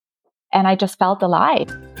and I just felt alive.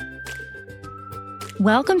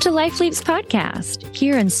 Welcome to Life Leaps Podcast.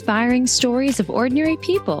 Hear inspiring stories of ordinary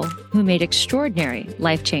people who made extraordinary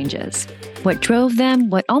life changes. What drove them,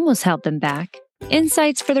 what almost held them back.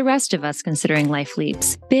 Insights for the rest of us considering life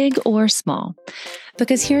leaps, big or small.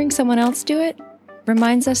 Because hearing someone else do it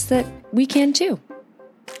reminds us that we can too.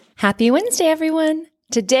 Happy Wednesday, everyone.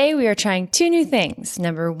 Today we are trying two new things.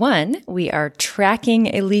 Number one, we are tracking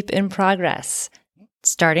a leap in progress,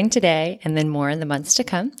 starting today and then more in the months to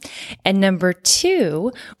come. And number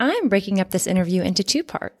two, I'm breaking up this interview into two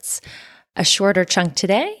parts, a shorter chunk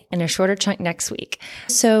today and a shorter chunk next week.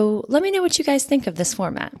 So let me know what you guys think of this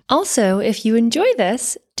format. Also, if you enjoy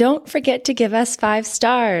this, don't forget to give us 5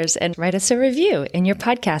 stars and write us a review in your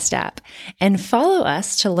podcast app. And follow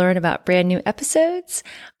us to learn about brand new episodes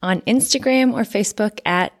on Instagram or Facebook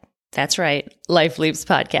at, that's right, Life Leaps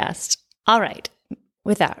Podcast. All right,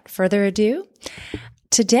 without further ado,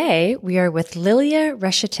 today we are with Liliya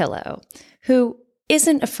Reshetillo, who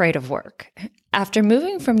isn't afraid of work. After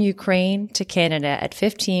moving from Ukraine to Canada at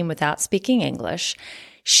 15 without speaking English,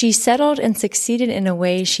 she settled and succeeded in a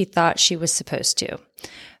way she thought she was supposed to,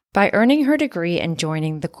 by earning her degree and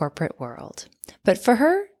joining the corporate world. But for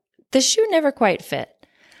her, the shoe never quite fit.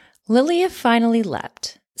 Liliya finally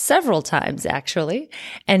leapt, several times actually,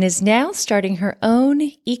 and is now starting her own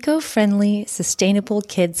eco-friendly, sustainable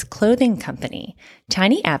kids clothing company,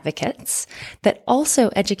 Tiny Advocates, that also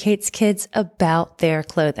educates kids about their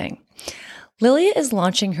clothing. Liliya is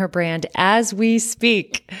launching her brand as we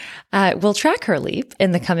speak. We'll track her leap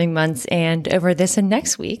in the coming months, and over this and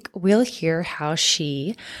next week, we'll hear how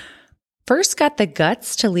she first got the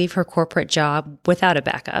guts to leave her corporate job without a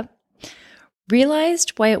backup,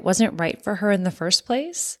 realized why it wasn't right for her in the first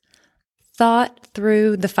place, thought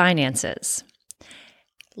through the finances,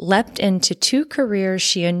 leapt into 2 careers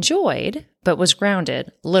she enjoyed, but was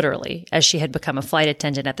grounded, literally, as she had become a flight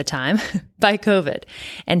attendant at the time, by COVID,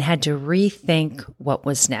 and had to rethink what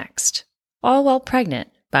was next. All while pregnant,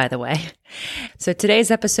 by the way. So today's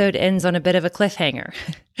episode ends on a bit of a cliffhanger.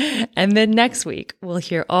 And then next week, we'll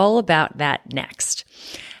hear all about that next.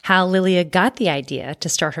 How Liliya got the idea to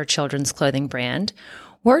start her children's clothing brand,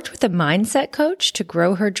 worked with a mindset coach to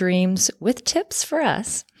grow her dreams with tips for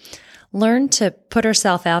us, learned to put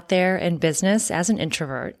herself out there in business as an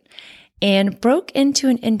introvert, and broke into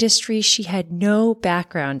an industry she had no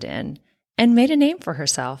background in and made a name for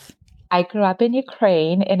herself. I grew up in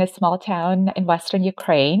Ukraine, in a small town in Western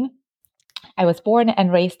Ukraine. I was born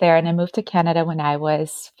and raised there, and I moved to Canada when I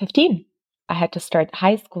was 15. I had to start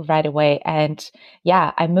high school right away. And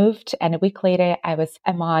yeah, I moved, and a week later, I was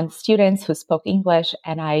among students who spoke English,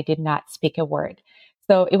 and I did not speak a word.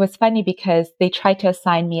 So it was funny because they tried to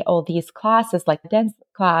assign me all these classes, like dance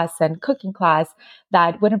class and cooking class,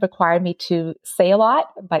 that wouldn't require me to say a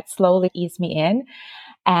lot, but slowly ease me in.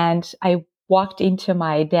 And I walked into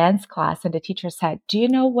my dance class, and the teacher said, "Do you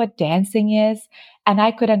know what dancing is?" And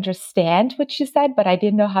I could understand what she said, but I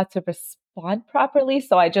didn't know how to respond properly.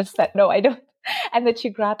 So I just said, "No, I don't." And then she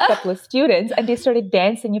grabbed a couple of students, and they started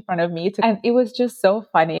dancing in front of me. And it was just so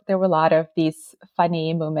funny. There were a lot of these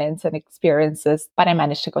funny moments and experiences, but I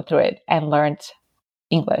managed to go through it and learned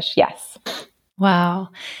English. Yes. Wow.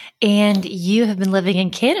 And you have been living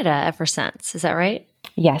in Canada ever since. Is that right?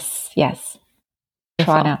 Yes.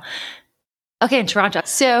 Toronto. Okay, in Toronto.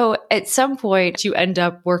 So at some point, you end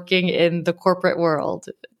up working in the corporate world.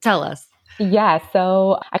 Tell us. Yeah.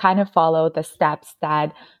 So I kind of followed the steps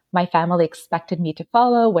that my family expected me to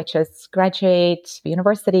follow, which is graduate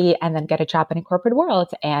university and then get a job in a corporate world.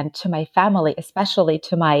 And to my family, especially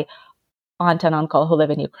to my aunt and uncle who live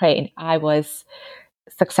in Ukraine, I was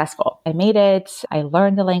successful. I made it. I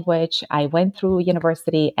learned the language. I went through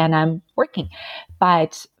university, and I'm working.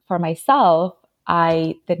 But for myself,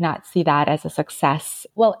 I did not see that as a success.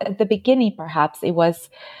 Well, at the beginning, perhaps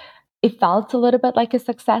it felt a little bit like a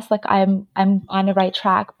success, like I'm on the right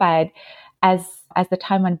track. But as the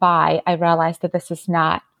time went by, I realized that this is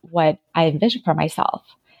not what I envisioned for myself.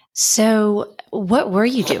 So what were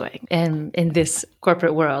you doing in this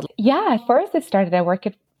corporate world? Yeah, at first it started, I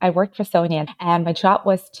worked for Sony, and my job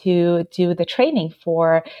was to do the training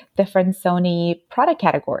for different Sony product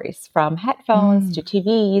categories, from headphones to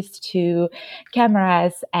TVs to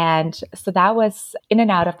cameras. And so that was in and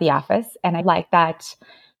out of the office. And I liked that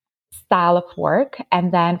style of work.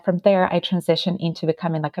 And then from there, I transitioned into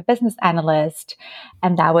becoming like a business analyst.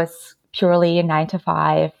 And that was purely a 9 to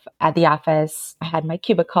 5 at the office. I had my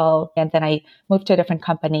cubicle, and then I moved to a different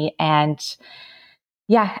company. And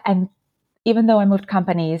yeah, and even though I moved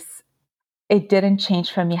companies, it didn't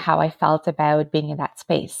change for me how I felt about being in that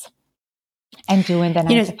space and doing the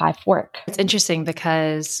 9 to 5 work. It's interesting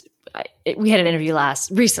because we had an interview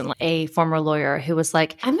recently, a former lawyer who was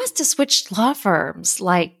like, I must have switched law firms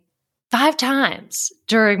like 5 times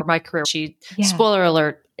during my career. She, spoiler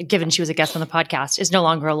alert, given she was a guest on the podcast, is no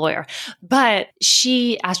longer a lawyer. But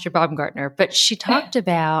she, Astrid Baumgartner, but she talked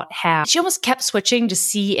about how she almost kept switching to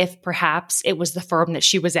see if perhaps it was the firm that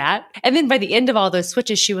she was at. And then by the end of all those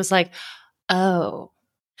switches, she was like, oh,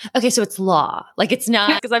 okay, so it's law. Like it's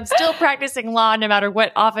not, because I'm still practicing law no matter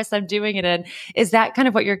what office I'm doing it in. Is that kind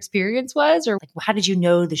of what your experience was? Or like, how did you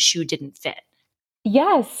know the shoe didn't fit?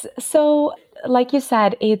 Yes. So, like you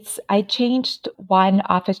said, I changed one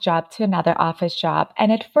office job to another office job.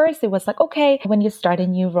 And at first it was like, okay, when you start a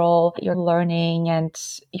new role, you're learning and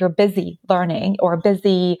you're busy learning or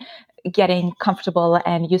busy getting comfortable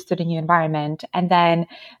and used to the new environment. And then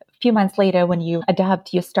a few months later, when you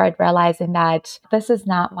adapt, you start realizing that this is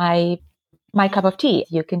not my cup of tea.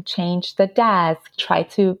 You can change the desk, try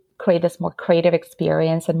to create this more creative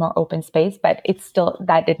experience and more open space, but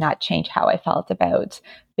that did not change how I felt about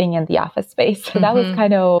being in the office space. So that was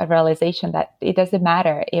kind of a realization that it doesn't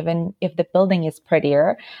matter, even if the building is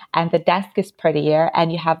prettier and the desk is prettier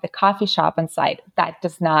and you have the coffee shop on site, that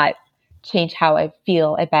does not change how I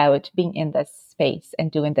feel about being in this space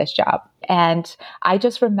and doing this job. And I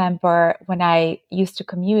just remember when I used to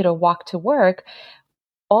commute or walk to work,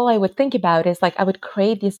 all I would think about is like I would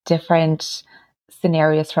create these different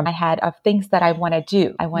scenarios from my head of things that I want to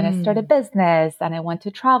do. I want to start a business and I want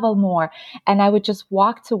to travel more. And I would just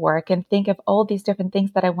walk to work and think of all these different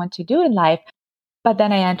things that I want to do in life. But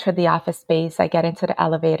then I enter the office space, I get into the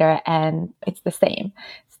elevator and it's the same.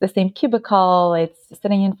 It's the same cubicle. It's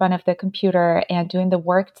sitting in front of the computer and doing the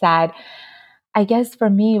work that I guess for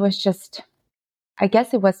me it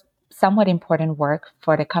was somewhat important work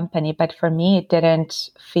for the company, but for me, it didn't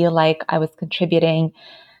feel like I was contributing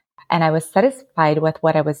and I was satisfied with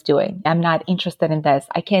what I was doing. I'm not interested in this.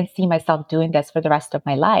 I can't see myself doing this for the rest of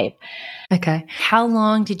my life. Okay. How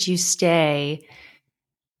long did you stay?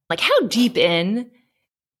 Like how deep in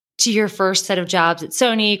to your first set of jobs at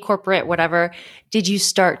Sony, corporate, whatever, did you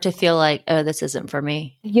start to feel like, oh, this isn't for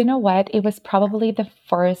me? You know what? It was probably the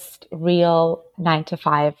first real 9 to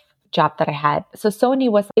 5 job that I had. So Sony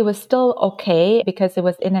it was still okay because it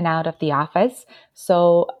was in and out of the office.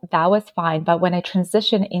 So that was fine. But when I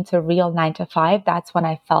transitioned into real 9 to 5, that's when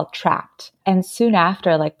I felt trapped. And soon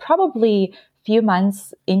after, like probably a few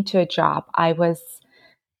months into a job, I was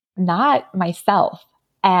not myself.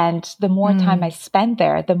 And the more time I spent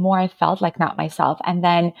there, the more I felt like not myself. And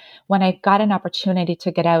then when I got an opportunity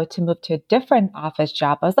to get out to move to a different office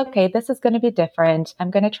job, I was like, okay, this is going to be different.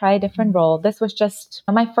 I'm going to try a different role. This was just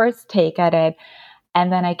my first take at it.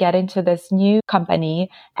 And then I get into this new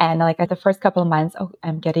company and like at the first couple of months,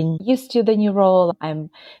 I'm getting used to the new role.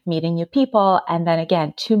 I'm meeting new people. And then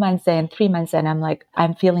again, 2 months in, 3 months in, I'm like,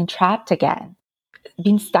 I'm feeling trapped again.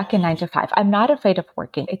 Being stuck in 9 to 5. I'm not afraid of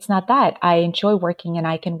working. It's not that. I enjoy working and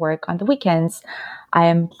I can work on the weekends.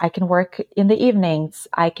 I can work in the evenings.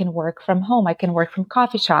 I can work from home. I can work from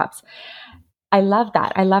coffee shops. I love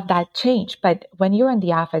that. I love that change. But when you're in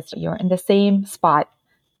the office, you're in the same spot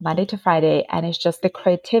Monday to Friday, and it's just the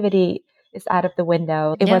creativity is out of the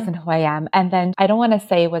window. It wasn't who I am. And then I don't want to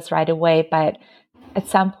say it was right away, but at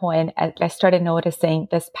some point I started noticing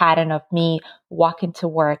this pattern of me walking to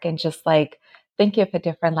work and just like thinking of a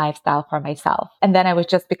different lifestyle for myself. And then I would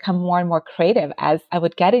just become more and more creative as I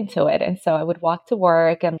would get into it. And so I would walk to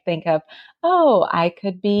work and think of, oh, I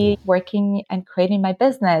could be working and creating my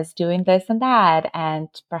business, doing this and that. And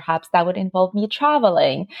perhaps that would involve me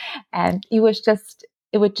traveling. And it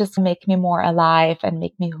would just make me more alive and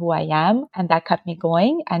make me who I am. And that kept me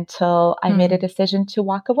going until I made a decision to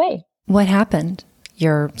walk away. What happened?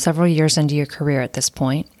 You're several years into your career at this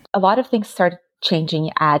point. A lot of things started changing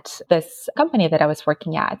at this company that I was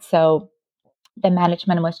working at. So the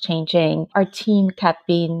management was changing. Our team kept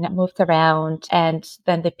being moved around. And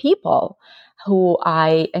then the people who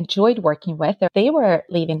I enjoyed working with, they were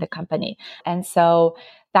leaving the company. And so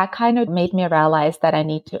that kind of made me realize that I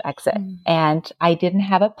need to exit. And I didn't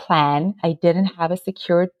have a plan. I didn't have a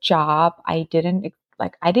secure job. I didn't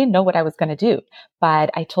know what I was going to do. But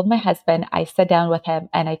I told my husband, I sat down with him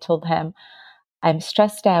and I told him, I'm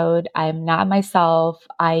stressed out. I'm not myself.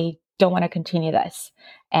 I don't want to continue this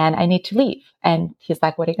and I need to leave. And he's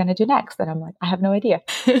like, what are you going to do next? And I'm like, I have no idea.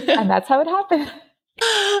 And that's how it happened.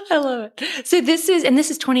 I love it. So this is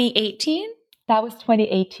 2018? That was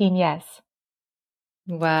 2018. Yes.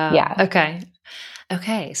 Wow. Yeah.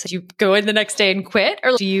 Okay. So do you go in the next day and quit,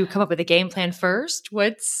 or do you come up with a game plan first?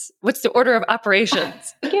 What's the order of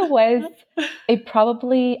operations? I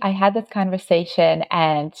think I had this conversation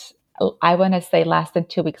and I want to say less than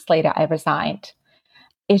 2 weeks later, I resigned.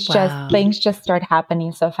 It's just Wow. things just start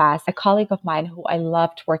happening so fast. A colleague of mine who I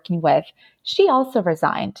loved working with, she also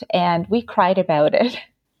resigned and we cried about it.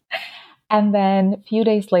 And then a few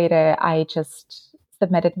days later, I just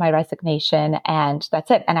submitted my resignation and that's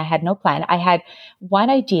it. And I had no plan. I had one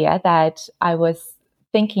idea that I was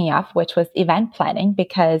thinking of, which was event planning,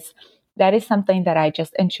 because that is something that I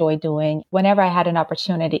just enjoy doing. Whenever I had an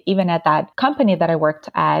opportunity, even at that company that I worked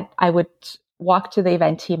at, I would walk to the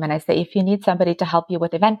event team and I say, if you need somebody to help you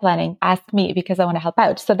with event planning, ask me because I want to help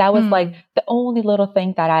out. So that was like the only little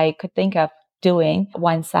thing that I could think of doing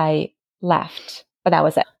once I left. But that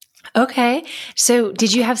was it. Okay. So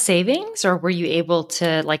did you have savings or were you able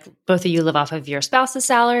to, like, both of you live off of your spouse's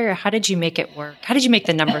salary, or how did you make it work? How did you make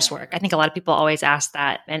the numbers work? I think a lot of people always ask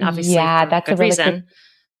that, and obviously Yeah, for that's a good really good, reason.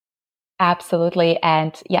 absolutely.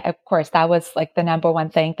 And yeah, of course, that was like the number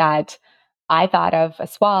one thing that I thought of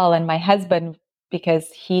as well. And my husband, because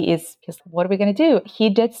what are we going to do?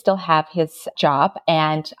 He did still have his job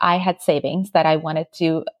and I had savings that I wanted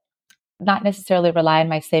to not necessarily rely on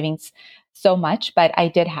my savings so much, but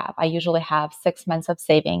I usually have 6 months of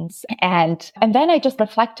savings. And then I just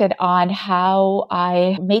reflected on how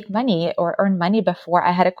I made money or earned money before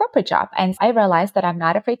I had a corporate job. And I realized that I'm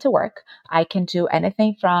not afraid to work. I can do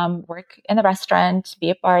anything from work in the restaurant,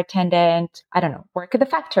 be a bar attendant, I don't know, work at the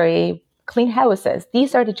factory, clean houses.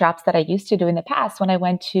 These are the jobs that I used to do in the past when I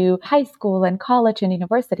went to high school and college and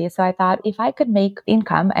university. So I thought if I could make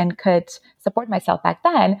income and could support myself back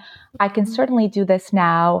then, I can certainly do this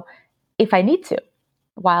now if I need to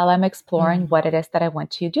while I'm exploring what it is that I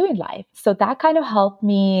want to do in life. So that kind of helped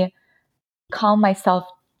me calm myself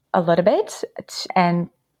a little bit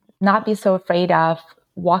and not be so afraid of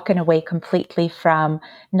walking away completely from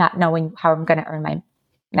not knowing how I'm going to earn my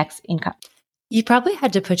next income. You probably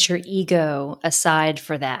had to put your ego aside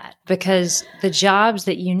for that, because the jobs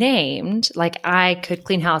that you named, like I could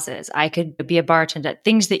clean houses, I could be a bartender,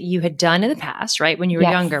 things that you had done in the past, right? When you were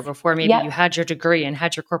Yes. younger, before maybe Yep. you had your degree and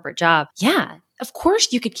had your corporate job. Yeah. Of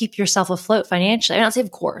course, you could keep yourself afloat financially. I don't say, of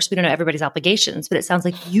course, we don't know everybody's obligations, but it sounds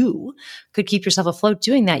like you could keep yourself afloat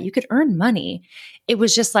doing that. You could earn money. It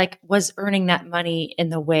was just like, was earning that money in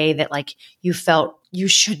the way that like you felt you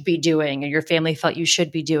should be doing, or your family felt you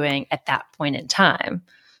should be doing at that point in time.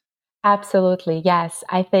 Absolutely. Yes.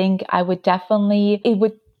 I think it would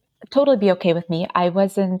totally be okay with me. I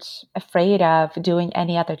wasn't afraid of doing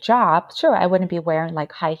any other job. Sure, I wouldn't be wearing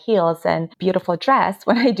like high heels and beautiful dress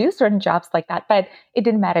when I do certain jobs like that, but it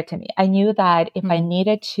didn't matter to me. I knew that if I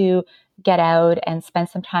needed to get out and spend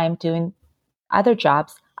some time doing other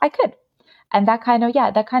jobs, I could. And that kind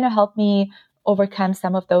of helped me overcome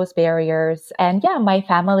some of those barriers. And yeah, my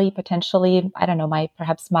family potentially, I don't know,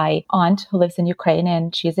 perhaps my aunt who lives in Ukraine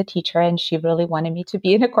and she's a teacher and she really wanted me to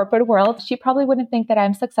be in a corporate world. She probably wouldn't think that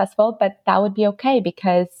I'm successful, but that would be okay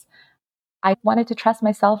because I wanted to trust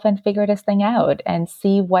myself and figure this thing out and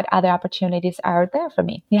see what other opportunities are there for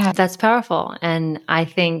me. Yeah. That's powerful. And I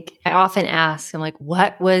think I often ask, I'm like,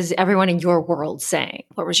 what was everyone in your world saying?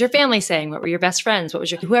 What was your family saying? What were your best friends? What was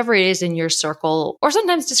whoever it is in your circle, or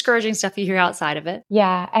sometimes discouraging stuff you hear outside of it?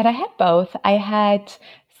 Yeah. And I had both. I had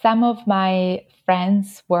some of my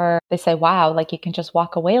friends they say, wow, like you can just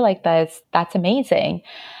walk away like this. That's amazing.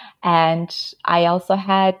 And I also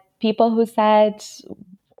had people who said,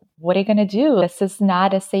 what are you going to do? This is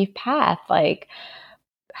not a safe path. Like,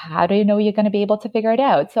 how do you know you're going to be able to figure it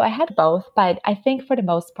out? So I had both, but I think for the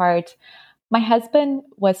most part, my husband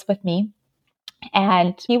was with me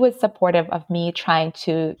and he was supportive of me try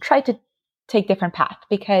to take different path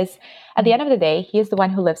because at the end of the day, he is the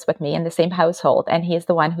one who lives with me in the same household and he is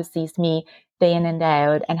the one who sees me day in and day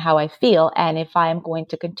out and how I feel. And if I'm going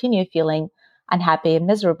to continue feeling unhappy and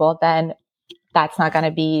miserable, then that's not going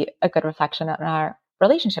to be a good reflection on our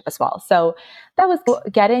relationship as well. So that was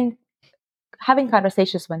having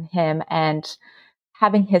conversations with him and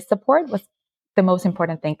having his support was the most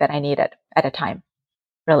important thing that I needed at a time,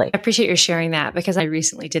 really. I appreciate your sharing that, because I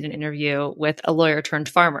recently did an interview with a lawyer turned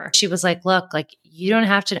farmer. She was like, look, like you don't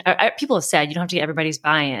have to, people have said you don't have to get everybody's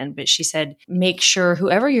buy-in, but she said, make sure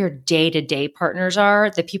whoever your day-to-day partners are,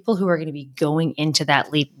 the people who are going to be going into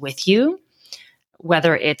that leap with you,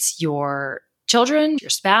 whether it's your children, your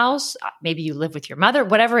spouse, maybe you live with your mother,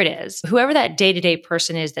 whatever it is, whoever that day-to-day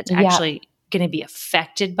person is that's actually going to be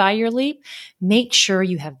affected by your leap, make sure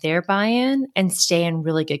you have their buy-in and stay in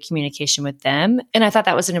really good communication with them. And I thought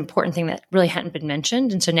that was an important thing that really hadn't been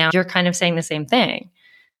mentioned. And so now you're kind of saying the same thing.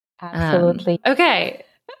 Absolutely. Okay.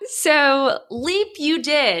 So leap you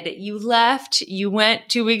did. You left, you went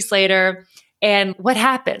 2 weeks later. And what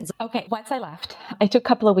happens? Okay, once I left, I took a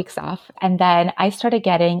couple of weeks off and then I started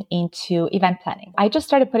getting into event planning. I just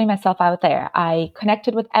started putting myself out there. I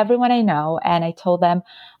connected with everyone I know and I told them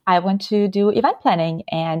I want to do event planning.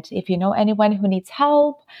 And if you know anyone who needs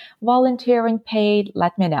help, volunteering paid,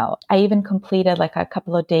 let me know. I even completed like a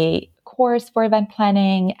couple of day course for event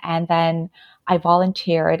planning. And then I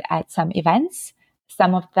volunteered at some events.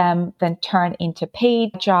 Some of them then turned into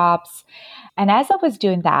paid jobs. And as I was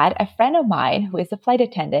doing that, a friend of mine who is a flight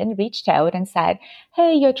attendant reached out and said,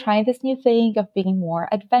 "Hey, you're trying this new thing of being more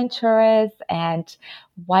adventurous, and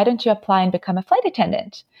why don't you apply and become a flight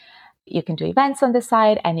attendant? You can do events on the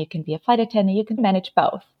side and you can be a flight attendant. You can manage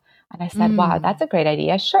both." And I said, "Wow, that's a great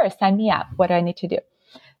idea. Sure, sign me up. What do I need to do?"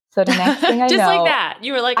 So the next thing I Just know, like that,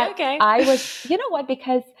 you were like, okay. I was, you know what,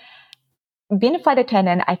 because being a flight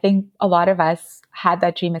attendant, I think a lot of us had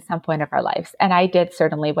that dream at some point of our lives. And I did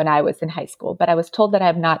certainly when I was in high school, but I was told that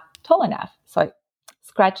I'm not tall enough. So I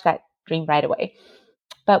scratched that dream right away.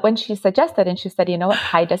 But when she suggested and she said, "You know what,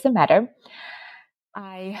 height doesn't matter,"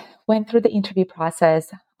 I went through the interview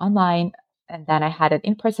process online and then I had an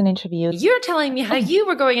in-person interview. You're telling me how you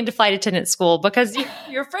were going into flight attendant school because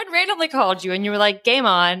your friend randomly called you and you were like, game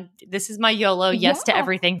on. This is my YOLO yes to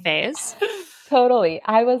everything phase. Totally.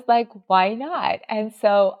 I was like, why not? And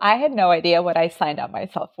so I had no idea what I signed up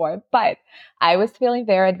myself for, but I was feeling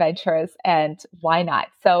very adventurous and why not?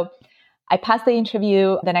 So I passed the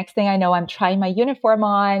interview. The next thing I know, I'm trying my uniform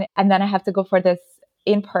on, and then I have to go for this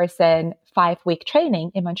in-person 5-week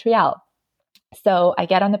training in Montreal. So I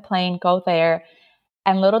get on the plane, go there,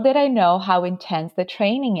 and little did I know how intense the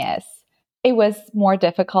training is. It was more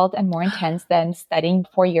difficult and more intense than studying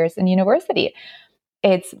 4 years in university.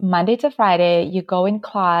 It's Monday to Friday. You go in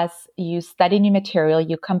class, you study new material,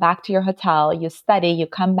 you come back to your hotel, you study, you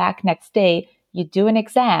come back next day, you do an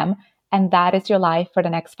exam, and that is your life for the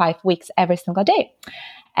next 5 weeks every single day.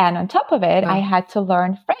 And on top of it, I had to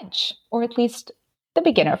learn French, or at least the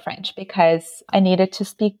beginner French, because I needed to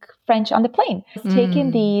speak French on the plane.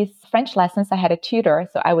 Taking these French lessons, I had a tutor.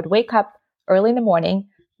 So I would wake up early in the morning,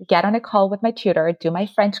 get on a call with my tutor, do my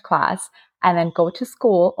French class, and then go to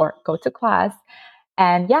school or go to class.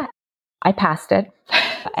 And yeah, I passed it.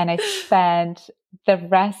 And I spent the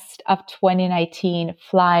rest of 2019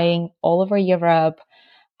 flying all over Europe,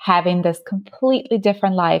 having this completely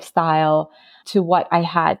different lifestyle to what I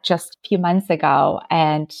had just a few months ago,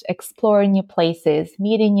 and exploring new places,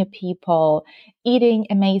 meeting new people, eating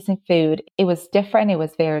amazing food. It was different. It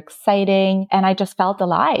was very exciting. And I just felt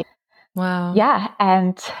alive. Wow. Yeah.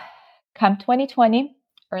 And come 2020,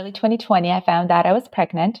 early 2020, I found out I was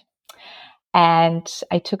pregnant. And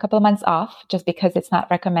I took a couple of months off just because it's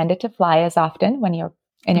not recommended to fly as often when you're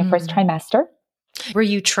in your first trimester. Were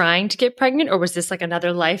you trying to get pregnant, or was this like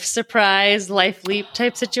another life surprise, life leap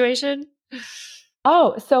type situation?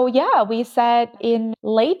 Oh, so yeah, we said in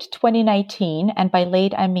late 2019, and by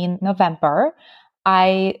late, I mean November,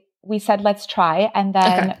 we said, let's try. And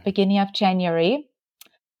then beginning of January,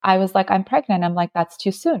 I was like, I'm pregnant. I'm like, that's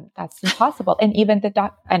too soon. That's impossible. And even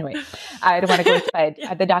anyway, I don't want to go into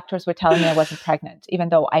it. The doctors were telling me I wasn't pregnant, even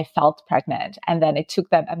though I felt pregnant. And then it took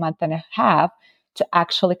them a month and a half to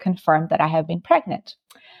actually confirm that I have been pregnant.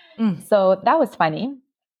 So that was funny.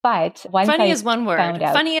 But once funny I is one word. found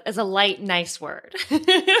out, funny is a light, nice word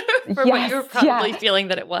for what you were probably feeling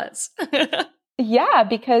that it was. Yeah,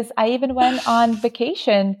 because I even went on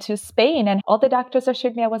vacation to Spain and all the doctors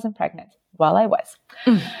assured me I wasn't pregnant. Well, I was.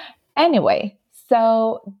 Anyway,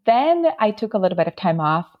 so then I took a little bit of time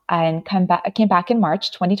off and I came back in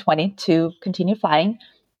March 2020 to continue flying.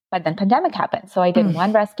 But then pandemic happened. So I did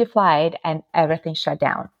one rescue flight and everything shut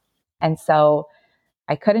down. And so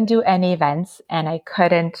I couldn't do any events and I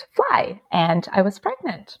couldn't fly. And I was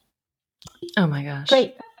pregnant. Oh my gosh.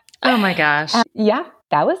 Great. Oh my gosh. Yeah,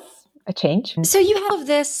 that was a change. So you have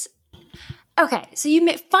this. Okay, so you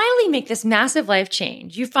finally make this massive life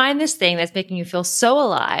change. You find this thing that's making you feel so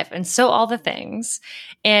alive and so all the things.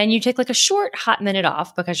 And you take like a short hot minute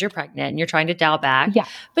off because you're pregnant and you're trying to dial back. Yeah.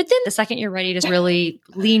 But then the second you're ready to really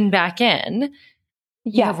lean back in,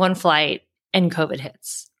 you have one flight and COVID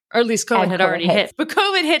hits. Or at least COVID had already hit. But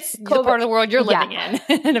COVID hits the part of the world you're living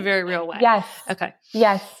in a very real way. Yes. Okay.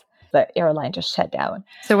 Yes. The airline just shut down.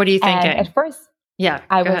 So what are you thinking? And at first,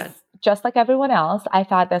 I was just like everyone else. I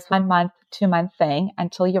thought this 1 month, 2 month thing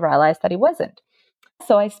until you realize that it wasn't.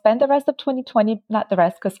 So I spent the rest of 2020, not the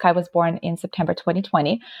rest because Kai was born in September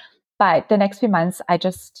 2020. But the next few months, I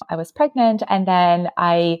was pregnant. And then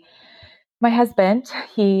my husband,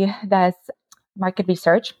 he does market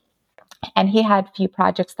research. And he had a few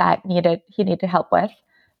projects that he needed help with,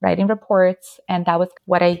 writing reports. And that was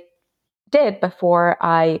what I did before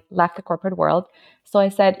I left the corporate world. So I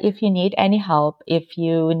said, if you need any help, if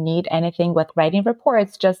you need anything with writing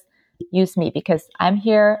reports, just use me because I'm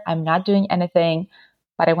here. I'm not doing anything,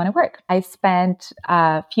 but I want to work. I spent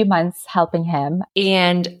a few months helping him.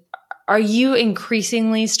 And are you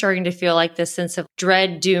increasingly starting to feel like this sense of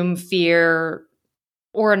dread, doom, fear,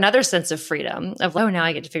 or another sense of freedom of, oh, now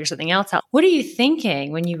I get to figure something else out? What are you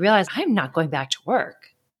thinking when you realize I'm not going back to work?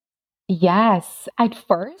 Yes. At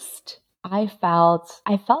first, I felt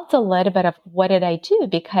a little bit of what did I do?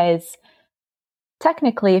 Because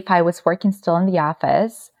technically, if I was working still in the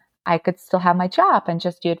office, I could still have my job and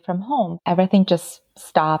just do it from home. Everything just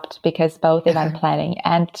stopped because both event planning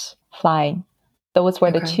and flying, those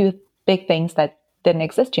were the two big things that didn't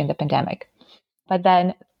exist during the pandemic. But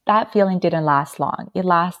then that feeling didn't last long. It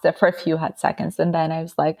lasted for a few hot seconds. And then I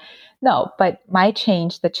was like, no, but my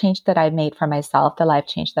change, the change that I made for myself, the life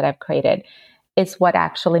change that I've created is what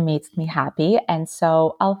actually makes me happy. And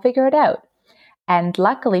so I'll figure it out. And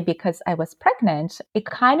luckily, because I was pregnant, it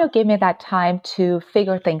kind of gave me that time to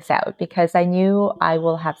figure things out because I knew I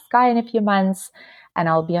will have Sky in a few months and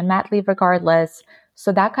I'll be on mat leave regardless.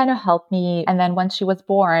 So that kind of helped me. And then once she was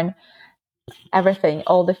born, everything,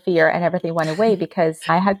 all the fear and everything went away because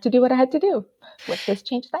I had to do what I had to do, which was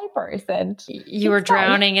change diapers. And you were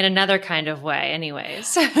drowning in another kind of way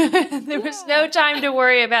anyways. There was no time to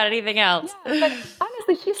worry about anything else. Yeah, but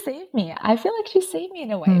honestly, she saved me. I feel like she saved me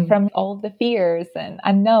in a way from all the fears and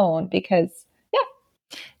unknown because,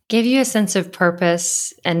 gave you a sense of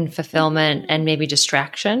purpose and fulfillment and maybe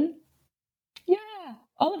distraction? Yeah,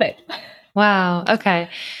 all of it. Wow. Okay.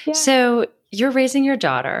 Yeah. So you're raising your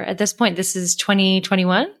daughter. At this point, this is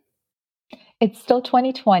 2021? It's still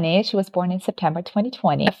 2020. She was born in September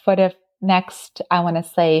 2020. For the next, I want to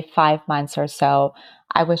say 5 months or so,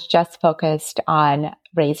 I was just focused on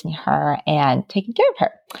raising her and taking care of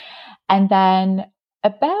her. And then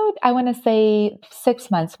about, I want to say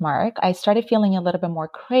 6 months mark, I started feeling a little bit more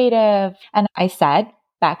creative. And I said,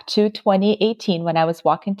 back to 2018 when I was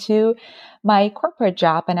walking to my corporate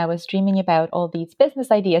job and I was dreaming about all these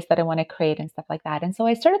business ideas that I want to create and stuff like that. And so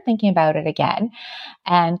I started thinking about it again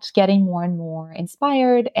and getting more and more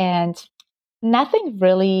inspired, and nothing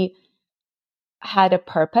really had a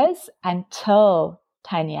purpose until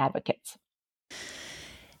Tiny Advocates.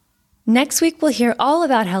 Next week, we'll hear all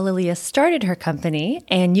about how Liliya started her company,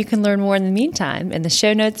 and you can learn more in the meantime in the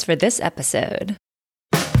show notes for this episode.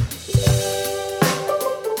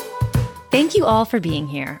 Thank you all for being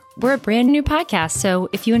here. We're a brand new podcast, so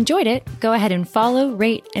if you enjoyed it, go ahead and follow,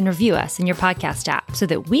 rate, and review us in your podcast app so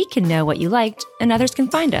that we can know what you liked and others can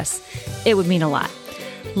find us. It would mean a lot.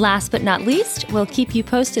 Last but not least, we'll keep you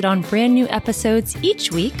posted on brand new episodes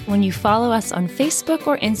each week when you follow us on Facebook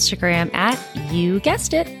or Instagram at, you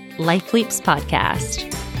guessed it, Life Leaps Podcast.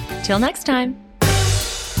 Till next time.